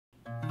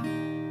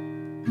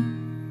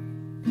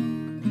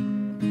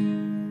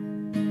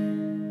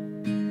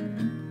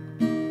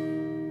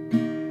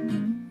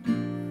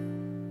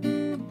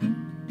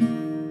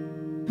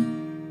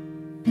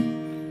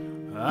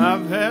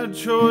had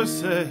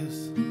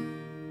choices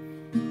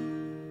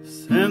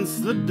since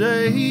the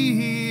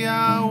day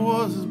I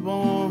was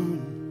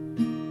born.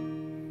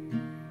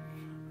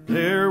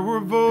 There were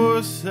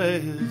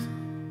voices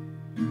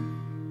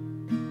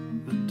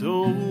that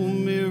told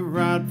me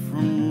right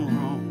from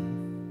wrong.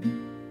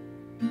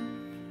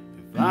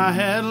 If I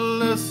had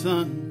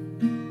listened,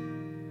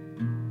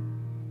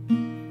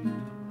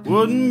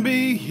 wouldn't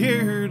be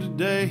here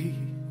today,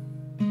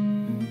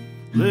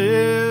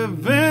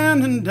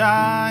 living and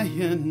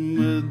dying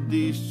with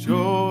these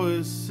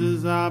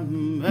choices I've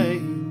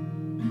made.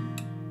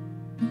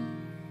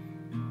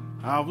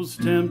 I was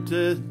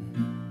tempted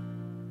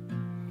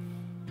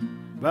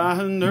by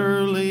an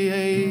early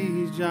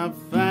age. I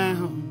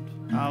found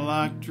I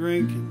like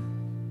drinking,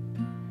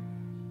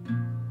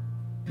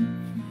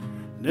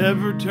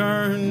 never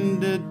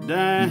turned it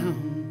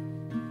down.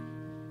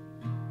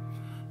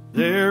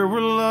 There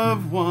were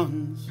loved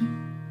ones,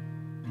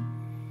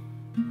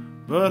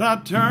 but I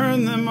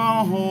turned them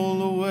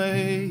all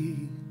away,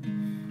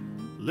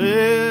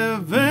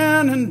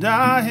 living and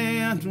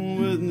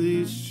dying with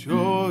these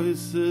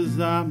choices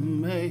I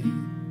made.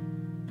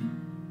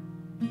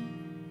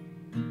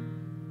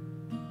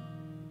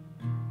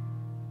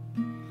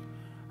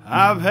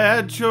 I've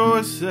had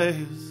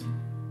choices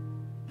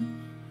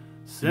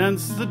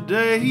since the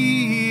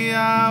day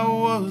I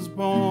was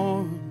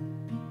born.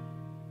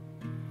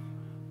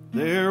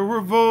 There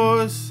were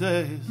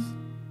voices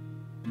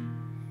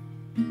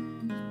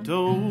that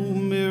told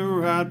me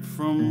right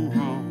from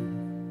wrong.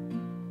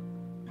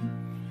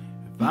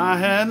 If I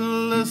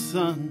hadn't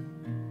listened,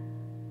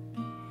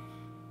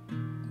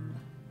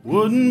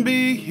 wouldn't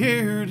be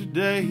here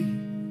today,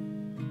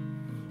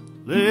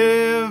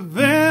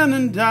 living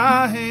and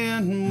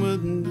dying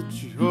with the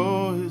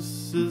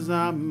choices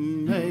I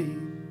made.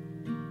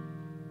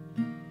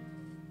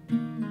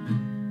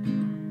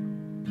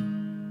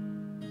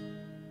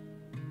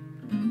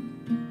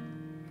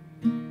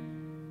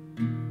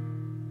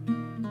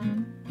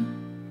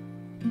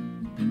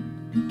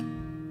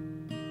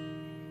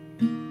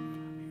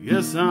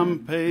 Yes, I'm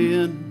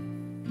paying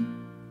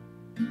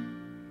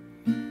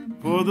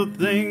for the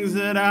things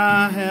that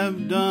I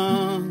have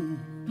done.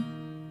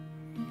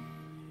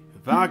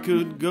 If I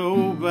could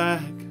go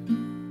back,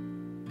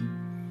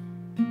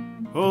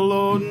 oh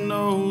Lord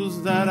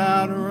knows that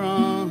I'd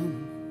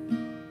run.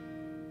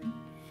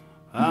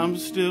 I'm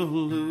still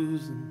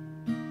losing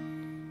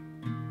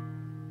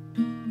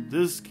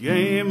this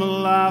game of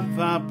life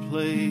I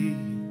play,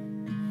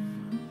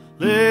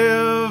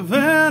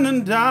 living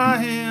and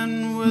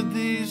dying with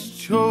these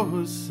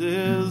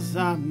choices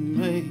I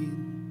made.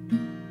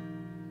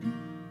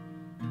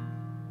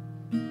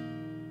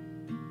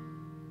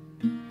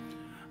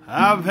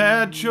 I've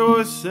had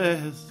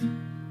choices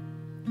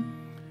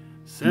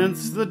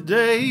since the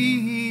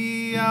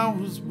day I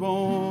was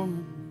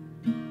born.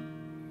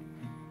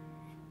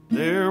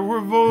 There were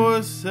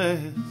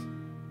voices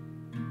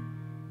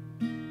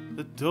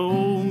that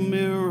told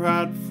me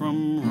right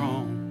from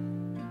wrong.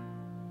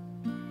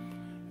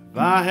 If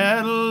I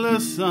had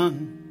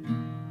listened,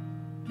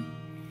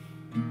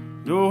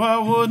 no, I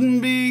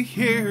wouldn't be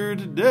here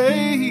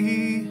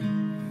today,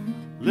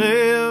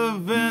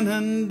 living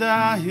and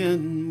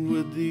dying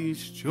with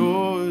these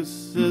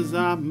choices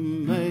I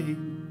made.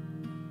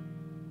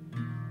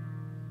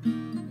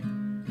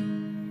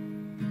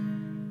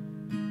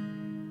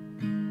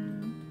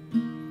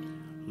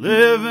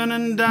 Living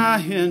and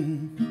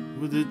dying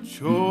with the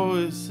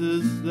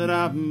choices that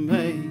I've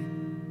made.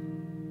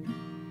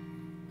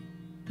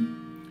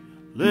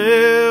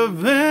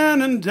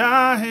 Living and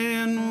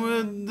dying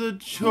with the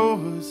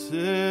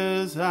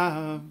choices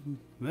I've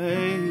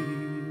made.